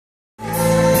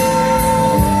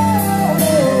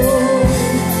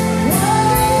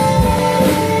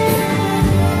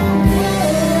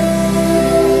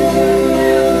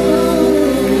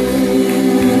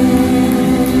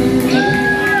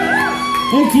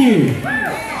you.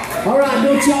 All right,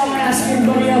 don't y'all ask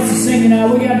anybody else to sing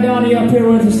now. We got Donny up here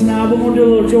with us tonight. We're going to do a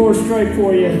little George Strait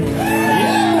for you.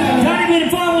 Donny been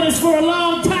following us for a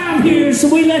long time here, so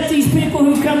we let these people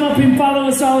who come up and follow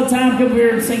us all the time come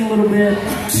here and sing a little bit.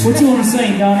 What you want to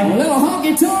sing, Donny? A little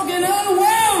honky-tonk and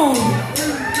Unwound.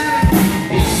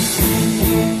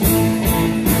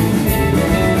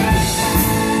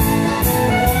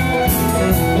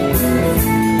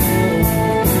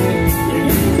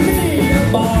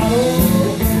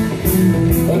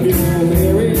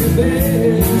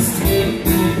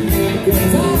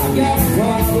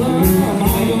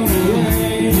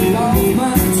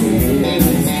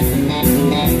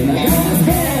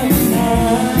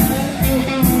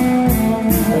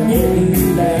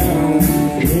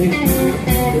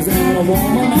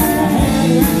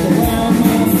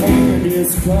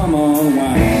 Come on,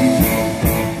 wine.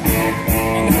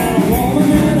 And now a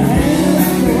woman in a hand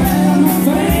wrapped around my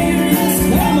fingers.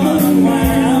 Come on,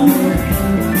 wine.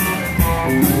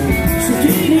 So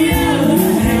keep me out of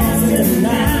the house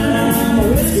tonight. I'm a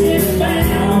whiskey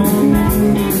bound.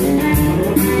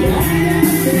 Yeah, I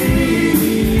gotta be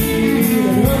the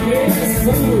huggiest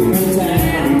fool in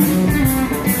town.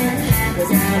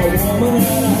 'Cause I'm a woman in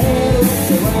a hand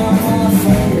wrapped around my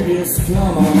fingers.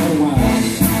 Come on, wine.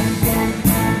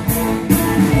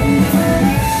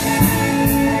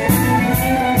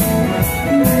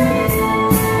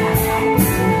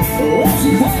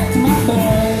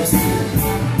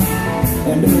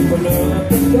 And open up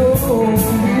the door, and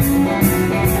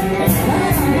I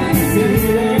can feel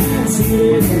it. She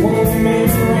didn't want me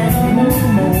around no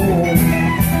more.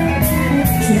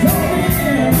 She told me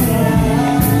in the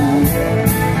line,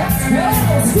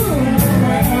 let's go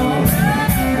around.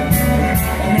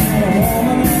 And now a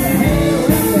woman in the hair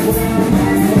wrapped around my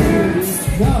face.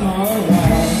 Come on,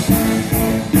 wild. And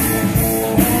a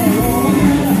woman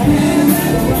in the hair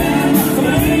wrapped around my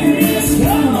face.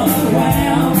 Come on, wild.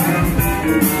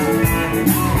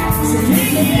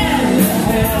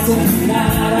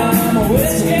 Tonight I'm a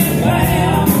whiskey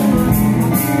bound.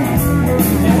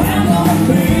 Now I'm gonna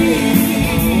be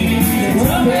the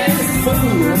drunkest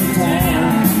fool in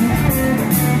town.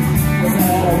 'Cause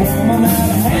that a woman that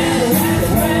I had wrapped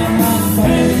around my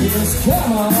fingers.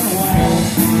 Come on, wild.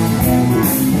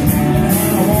 And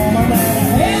that a woman that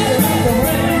I had wrapped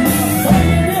around my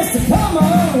fingers. Come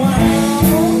on,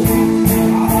 wild.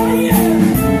 Oh yeah.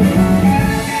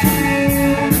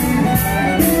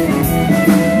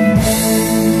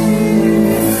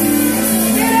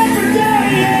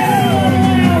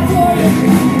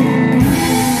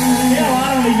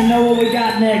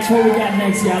 What we got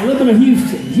next, y'all? A little bit of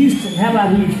Houston. Houston, how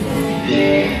about Houston?